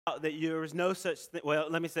that there was no such thing. Well,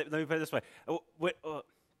 let me put it this way.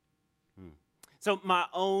 So my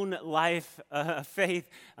own life faith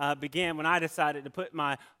began when I decided to put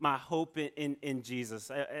my hope in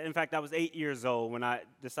Jesus. In fact, I was 8 years old when I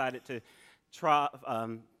decided to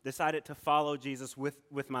follow Jesus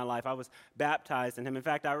with my life. I was baptized in Him. In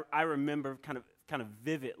fact, I remember kind of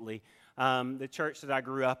vividly the church that I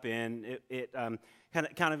grew up in. It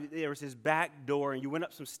there was this back door, and you went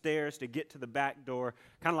up some stairs to get to the back door,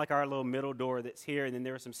 kind of like our little middle door that's here, and then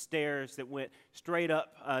there were some stairs that went straight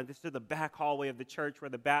up just to the back hallway of the church where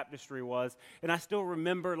the baptistry was. And I still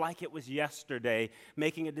remember like it was yesterday,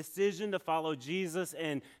 making a decision to follow Jesus,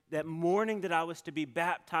 and that morning that I was to be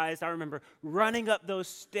baptized, I remember running up those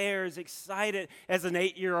stairs excited as an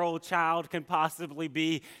 8-year-old child can possibly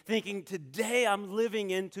be, thinking, today I'm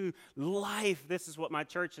living into life. This is what my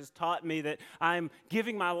church has taught me, that I'm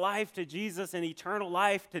giving my life to Jesus, and eternal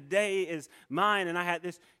life today is mine. And I had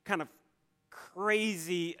this kind of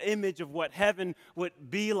crazy image of what heaven would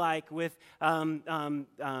be like with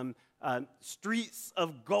streets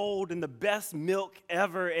of gold and the best milk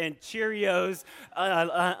ever and Cheerios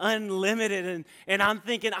unlimited. And I'm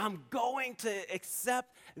thinking, I'm going to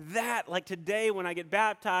accept that. Like today when I get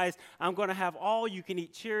baptized, I'm going to have all you can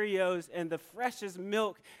eat Cheerios and the freshest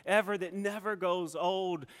milk ever that never goes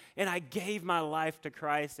old. And I gave my life to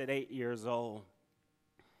Christ at 8 years old.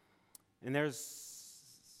 And there's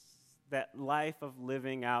that life of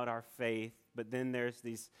living out our faith, but then there's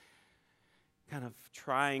these kind of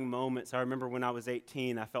trying moments. I remember when I was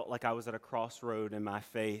 18, I felt like I was at a crossroad in my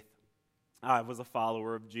faith. I was a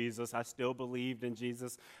follower of Jesus. I still believed in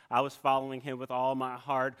Jesus. I was following Him with all my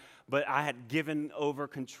heart, but I had given over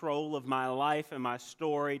control of my life and my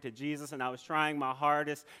story to Jesus, and I was trying my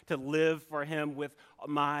hardest to live for Him with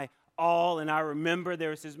my all. And I remember there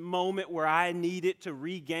was this moment where I needed to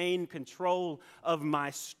regain control of my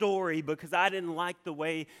story because I didn't like the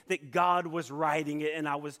way that God was writing it, and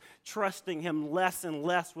I was trusting Him less and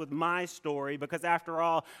less with my story because after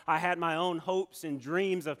all, I had my own hopes and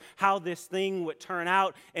dreams of how this thing would turn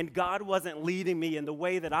out, and God wasn't leading me in the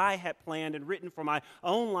way that I had planned and written for my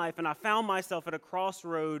own life. And I found myself at a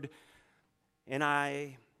crossroad, and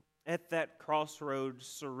I, at that crossroad,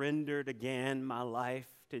 surrendered again my life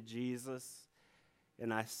to Jesus,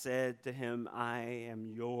 and I said to Him, I am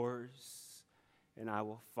yours, and I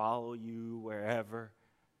will follow you wherever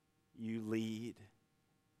you lead.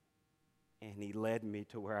 And He led me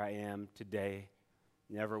to where I am today.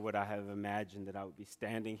 Never would I have imagined that I would be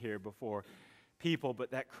standing here before people, but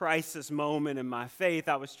that crisis moment in my faith,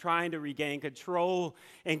 I was trying to regain control,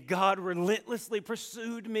 and God relentlessly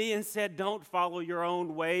pursued me and said, don't follow your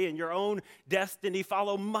own way and your own destiny,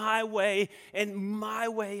 follow my way, and my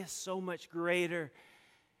way is so much greater.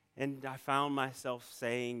 And I found myself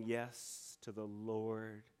saying yes to the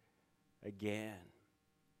Lord again.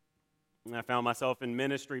 And I found myself in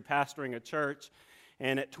ministry, pastoring a church.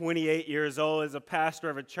 And at 28 years old, as a pastor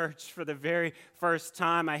of a church for the very first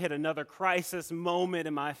time, I hit another crisis moment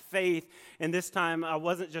in my faith. And this time, I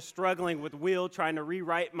wasn't just struggling with Will trying to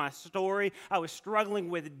rewrite my story. I was struggling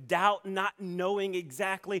with doubt, not knowing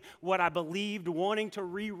exactly what I believed, wanting to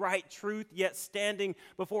rewrite truth, yet standing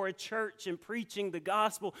before a church and preaching the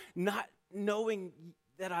gospel, not knowing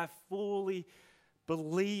that I fully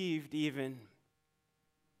believed even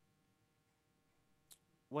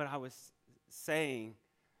what I was saying.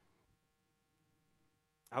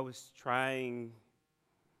 I was trying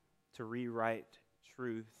to rewrite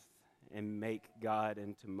truth and make God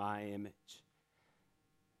into my image.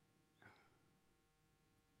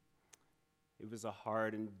 It was a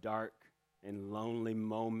hard and dark and lonely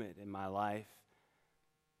moment in my life.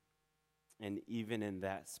 And even in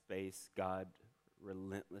that space, God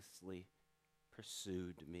relentlessly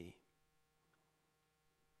pursued me.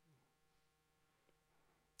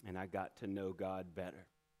 And I got to know God better,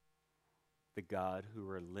 the God who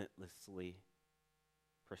relentlessly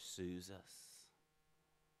pursues us,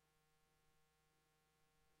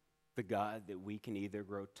 the God that we can either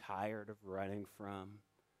grow tired of running from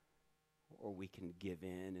or we can give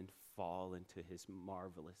in and fall into His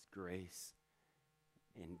marvelous grace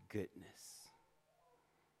and goodness.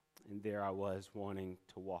 And there I was wanting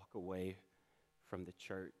to walk away from the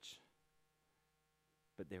church.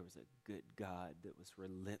 But there was a good God that was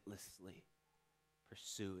relentlessly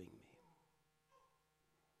pursuing me.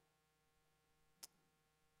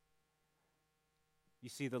 You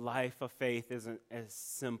see, the life of faith isn't as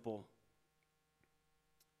simple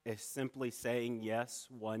as simply saying yes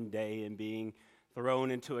one day and being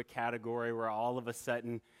thrown into a category where all of a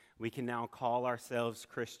sudden we can now call ourselves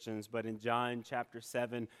Christians. But in John chapter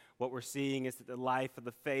 7, what we're seeing is that the life of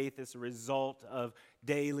the faith is a result of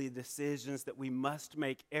daily decisions that we must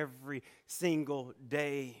make every single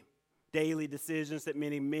day. Daily decisions that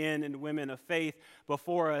many men and women of faith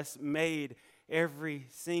before us made every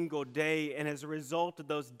single day. And as a result of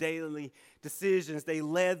those daily decisions, they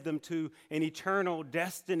led them to an eternal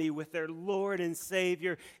destiny with their Lord and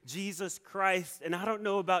Savior, Jesus Christ. And I don't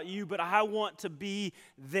know about you, but I want to be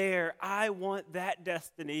there. I want that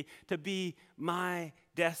destiny to be my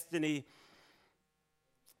destiny.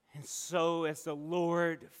 And so as the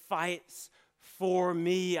Lord fights for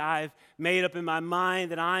me, I've made up in my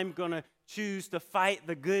mind that I'm going to choose to fight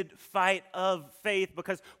the good fight of faith,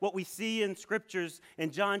 because what we see in scriptures in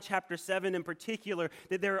John chapter 7 in particular,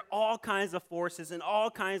 that there are all kinds of forces and all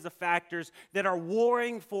kinds of factors that are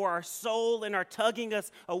warring for our soul and are tugging us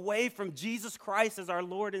away from Jesus Christ as our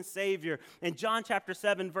Lord and Savior. In John chapter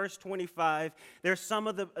 7 verse 25, there's some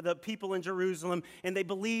of the people in Jerusalem, and they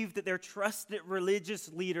believe that their trusted religious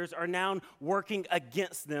leaders are now working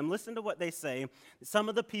against them. Listen to what they say. Some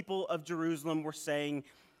of the people of Jerusalem were saying,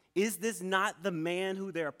 "Is this not the man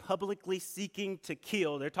who they're publicly seeking to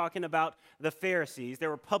kill?" They're talking about the Pharisees. They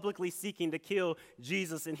were publicly seeking to kill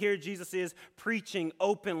Jesus. And here Jesus is preaching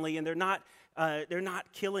openly, and they're not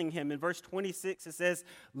killing him. In verse 26, it says,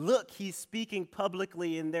 "Look, he's speaking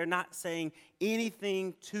publicly, and they're not saying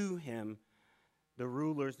anything to him. The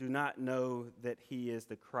rulers do not know that he is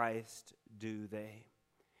the Christ, do they?"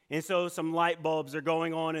 And so some light bulbs are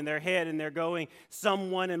going on in their head, and they're going,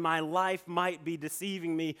 someone in my life might be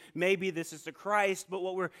deceiving me. Maybe this is the Christ. But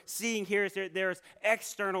what we're seeing here is there's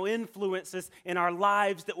external influences in our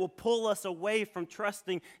lives that will pull us away from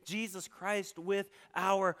trusting Jesus Christ with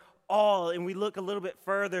our all. And we look a little bit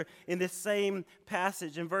further in this same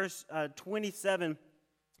passage in verse 27.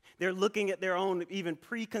 They're looking at their own even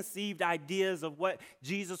preconceived ideas of what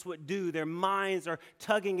Jesus would do. Their minds are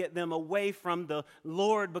tugging at them away from the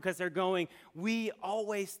Lord, because they're going, we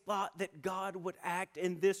always thought that God would act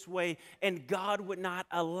in this way, and God would not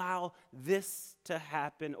allow this to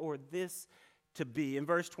happen or this to be. In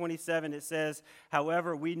verse 27 it says,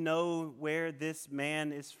 "However, we know where this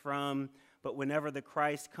man is from, but whenever the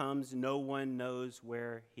Christ comes, no one knows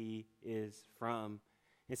where he is from."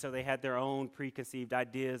 And so they had their own preconceived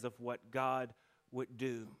ideas of what God would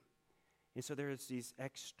do. And so there's these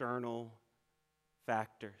external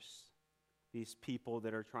factors, these people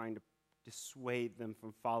that are trying to dissuade them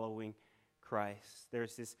from following Christ.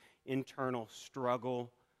 There's this internal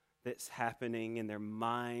struggle that's happening in their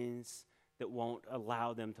minds that won't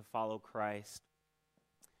allow them to follow Christ.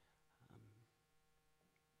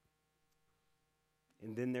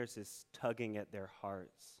 And then there's this tugging at their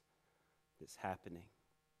hearts that's happening.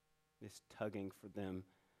 This tugging for them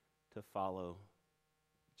to follow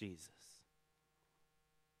Jesus.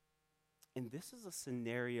 And this is a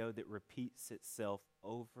scenario that repeats itself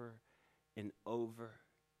over and over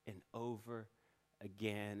and over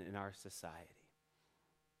again in our society.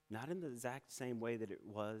 Not in the exact same way that it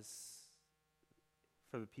was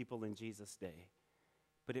for the people in Jesus' day,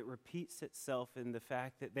 but it repeats itself in the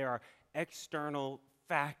fact that there are external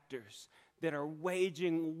factors that are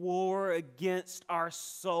waging war against our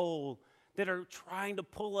soul, that are trying to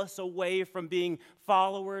pull us away from being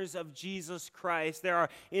followers of Jesus Christ. There are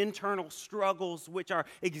internal struggles which are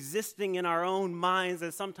existing in our own minds,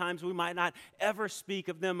 and sometimes we might not ever speak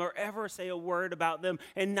of them or ever say a word about them,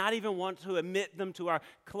 and not even want to admit them to our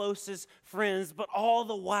closest friends. But all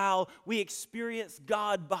the while, we experience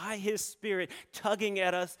God by His Spirit tugging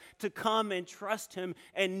at us to come and trust Him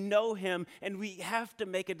and know Him. And we have to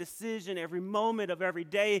make a decision every moment of every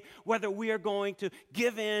day whether we are going to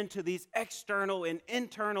give in to these external and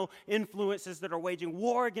internal influences that are waging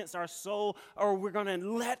war against our soul, or we're going to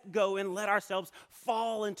let go and let ourselves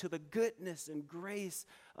fall into the goodness and grace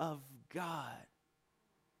of God.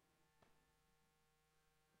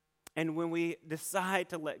 And when we decide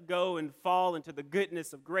to let go and fall into the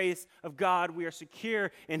goodness of grace of God, we are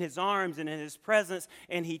secure in His arms and in His presence,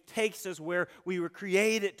 and He takes us where we were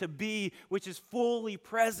created to be, which is fully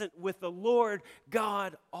present with the Lord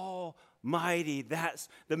God Almighty. That's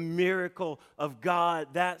the miracle of God.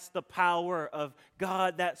 That's the power of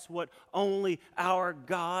God. That's what only our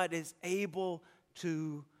God is able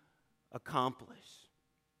to accomplish.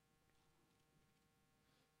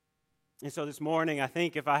 And so this morning, I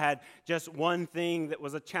think if I had just one thing that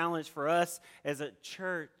was a challenge for us as a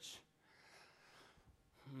church,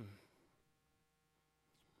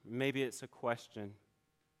 maybe it's a question.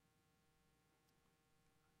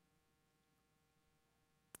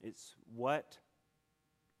 It's what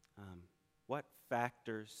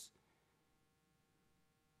factors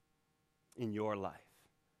in your life?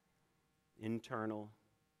 Internal,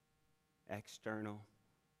 external?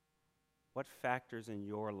 What factors in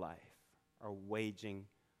your life are waging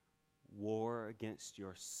war against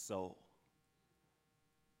your soul?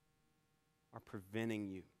 Are preventing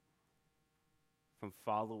you from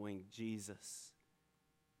following Jesus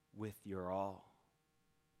with your all?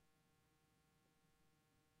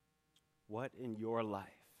 What in your life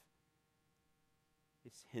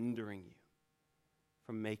is hindering you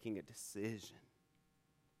from making a decision?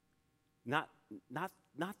 Not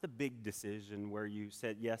the big decision where you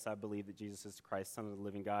said, yes, I believe that Jesus is Christ, Son of the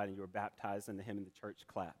living God, and you were baptized into him and the church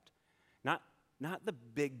clapped. Not the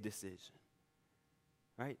big decision,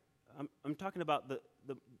 right? I'm talking about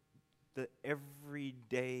the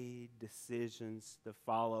everyday decisions to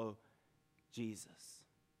follow Jesus.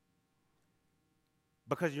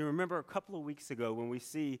 Because you remember a couple of weeks ago when we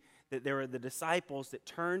see that there were the disciples that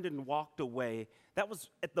turned and walked away. That was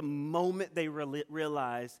at the moment they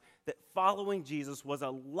realized that following Jesus was a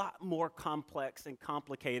lot more complex and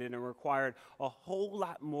complicated and required a whole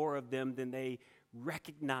lot more of them than they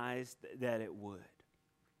recognized that it would.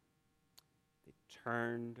 They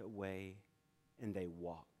turned away and they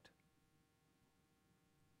walked.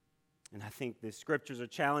 And I think the scriptures are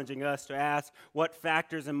challenging us to ask what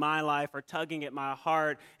factors in my life are tugging at my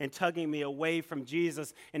heart and tugging me away from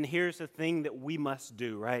Jesus. And here's the thing that we must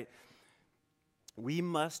do, right? We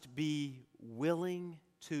must be willing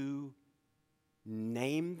to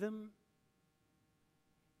name them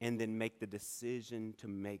and then make the decision to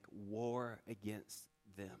make war against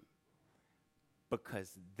them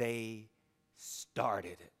because they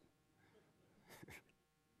started it.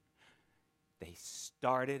 They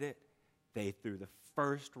started it. They threw the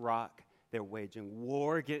first rock. They're waging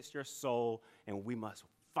war against your soul, and we must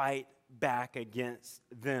fight back against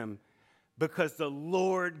them because the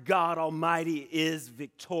Lord God Almighty is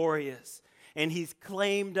victorious, and he's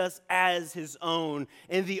claimed us as his own.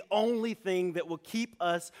 And the only thing that will keep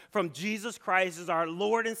us from Jesus Christ as our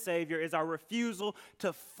Lord and Savior is our refusal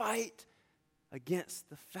to fight against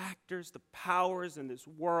the factors, the powers in this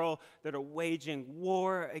world that are waging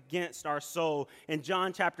war against our soul. In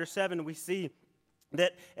John chapter 7, we see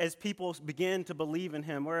that as people begin to believe in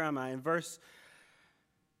him, where am I? In verse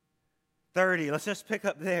 30, let's just pick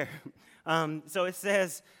up there. So it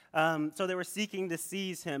says, so they were seeking to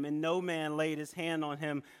seize him, and no man laid his hand on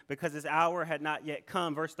him because his hour had not yet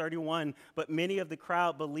come. Verse 31, but many of the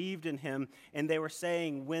crowd believed in him, and they were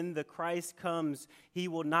saying, when the Christ comes, he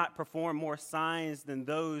will not perform more signs than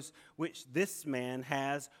those which this man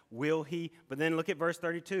has, will he? But then look at verse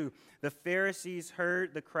 32. The Pharisees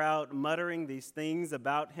heard the crowd muttering these things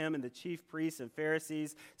about him, and the chief priests and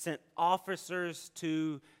Pharisees sent officers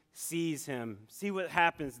to seize him. See what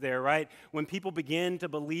happens there, right? When people begin to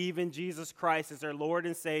believe in Jesus Christ as their Lord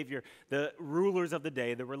and Savior, the rulers of the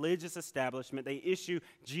day, the religious establishment, they issue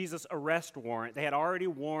Jesus' arrest warrant. They had already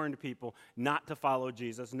warned people not to follow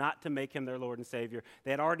Jesus, not to make him their Lord and Savior.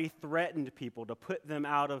 They had already threatened people to put them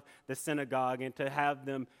out of the synagogue and to have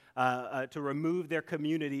them, to remove their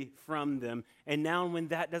community from them. And now when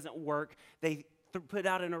that doesn't work, they put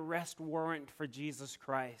out an arrest warrant for Jesus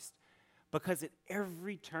Christ. Because at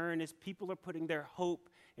every turn, as people are putting their hope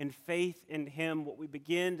and faith in him, what we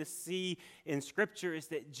begin to see in Scripture is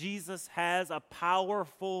that Jesus has a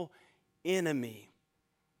powerful enemy.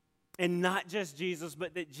 And not just Jesus,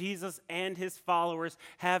 but that Jesus and his followers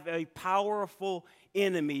have a powerful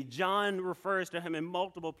enemy. John refers to him in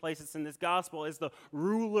multiple places in this gospel as the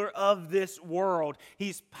ruler of this world.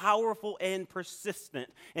 He's powerful and persistent.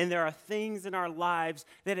 And there are things in our lives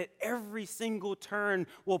that at every single turn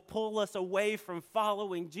will pull us away from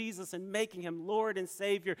following Jesus and making him Lord and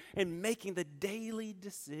Savior and making the daily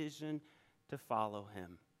decision to follow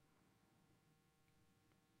him.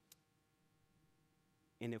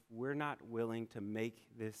 And if we're not willing to make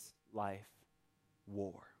this life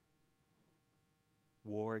war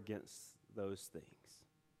against those things,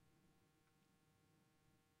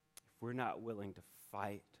 if we're not willing to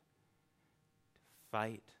fight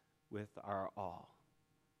with our all,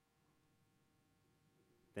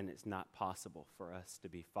 then it's not possible for us to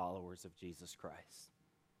be followers of Jesus Christ.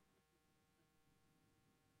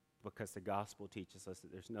 Because the gospel teaches us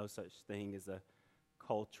that there's no such thing as a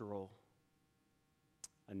cultural,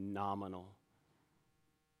 a nominal,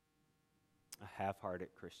 a half-hearted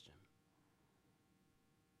Christian.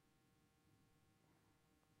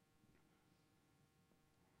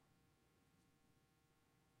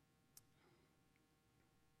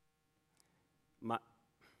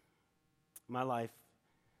 My life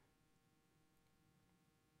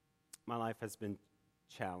has been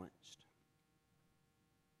challenged.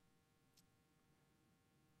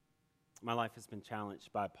 my life has been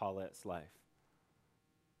challenged by Paulette's life.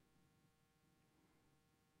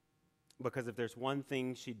 Because if there's one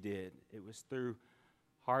thing she did, it was through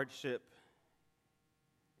hardship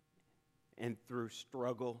and through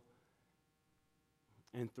struggle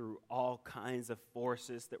and through all kinds of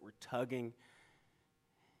forces that were tugging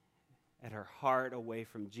at her heart away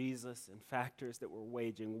from Jesus and factors that were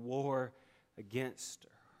waging war against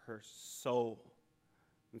her soul.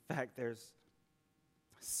 In fact, there's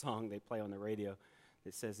a song they play on the radio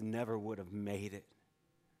that says, "Never would have made it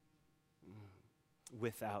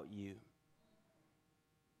without you."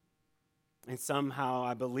 And somehow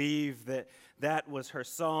I believe that that was her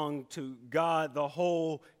song to God the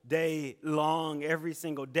whole day long, every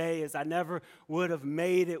single day, as I never would have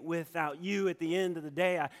made it without you. At the end of the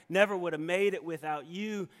day, I never would have made it without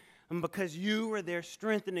you. And because you were there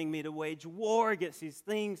strengthening me to wage war against these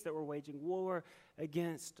things that were waging war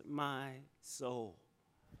against my soul.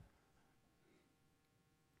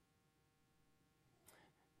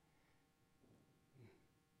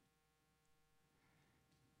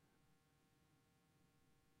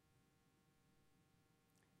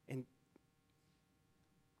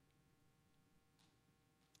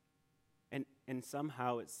 And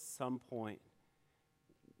somehow at some point,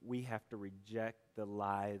 we have to reject the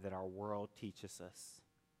lie that our world teaches us.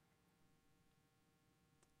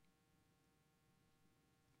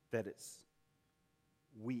 That it's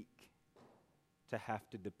weak to have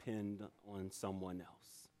to depend on someone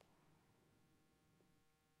else.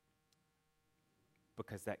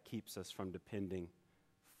 Because that keeps us from depending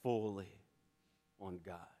fully on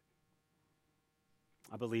God.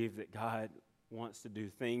 I believe that God wants to do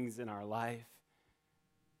things in our life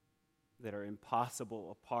that are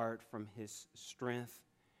impossible apart from His strength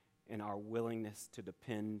and our willingness to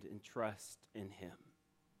depend and trust in Him.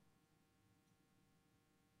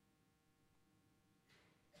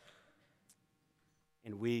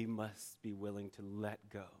 And we must be willing to let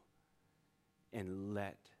go and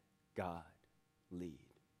let God lead.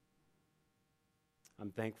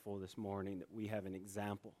 I'm thankful this morning that we have an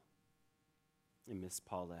example in Miss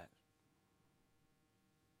Paulette.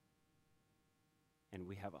 And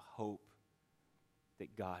we have a hope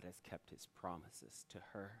that God has kept His promises to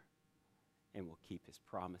her and will keep His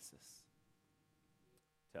promises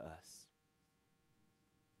to us.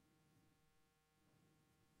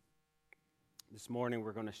 This morning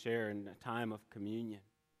we're going to share in a time of communion.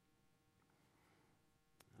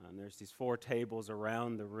 There's these 4 tables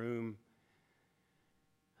around the room,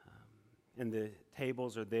 and the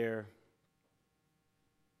tables are there.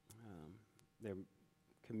 Their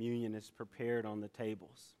communion is prepared on the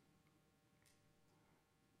tables.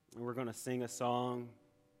 And we're going to sing a song.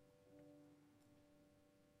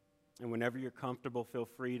 And whenever you're comfortable, feel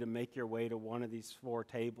free to make your way to one of these 4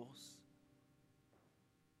 tables.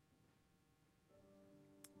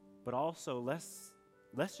 But also, let's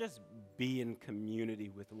just be in community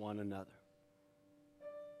with one another.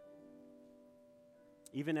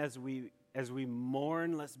 Even as we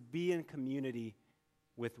mourn, let's be in community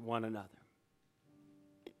with one another.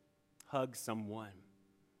 Hug someone.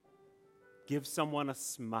 Give someone a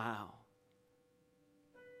smile.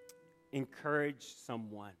 Encourage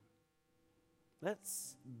someone.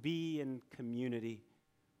 Let's be in community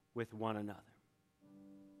with one another.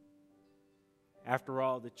 After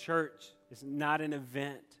all, the church is not an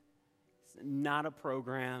event. It's not a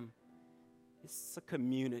program. It's a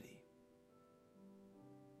community.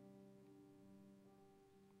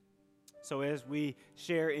 So as we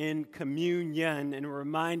share in communion and are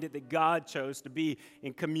reminded that God chose to be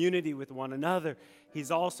in community with one another, He's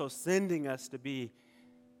also sending us to be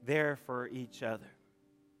there for each other.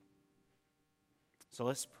 So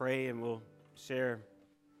let's pray and we'll share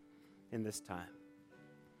in this time.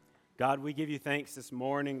 God, we give you thanks this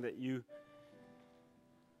morning that you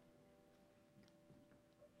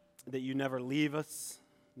never leave us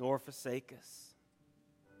nor forsake us.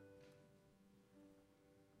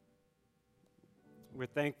 We're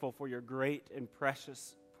thankful for your great and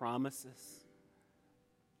precious promises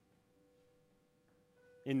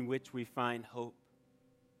in which we find hope.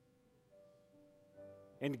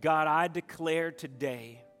 And God, I declare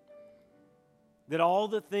today that all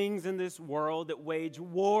the things in this world that wage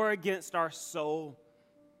war against our soul,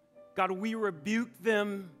 God, we rebuke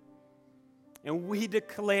them and we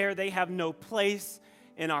declare they have no place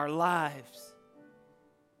in our lives.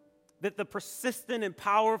 That the persistent and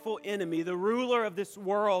powerful enemy, the ruler of this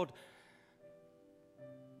world,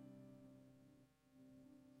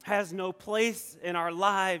 has no place in our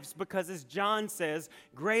lives because, as John says,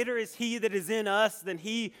 greater is He that is in us than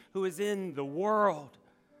he who is in the world.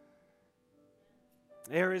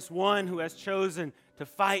 There is one who has chosen to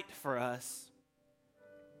fight for us.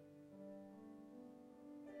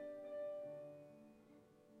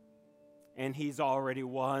 And He's already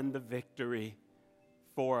won the victory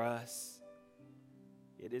for us.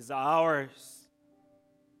 It is ours.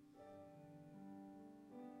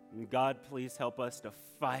 And God, please help us to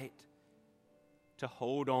fight, to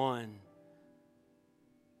hold on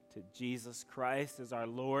to Jesus Christ as our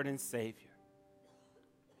Lord and Savior,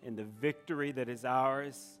 and the victory that is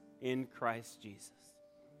ours in Christ Jesus.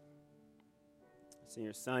 It's in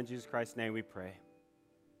your Son, Jesus Christ's name we pray.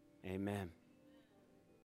 Amen.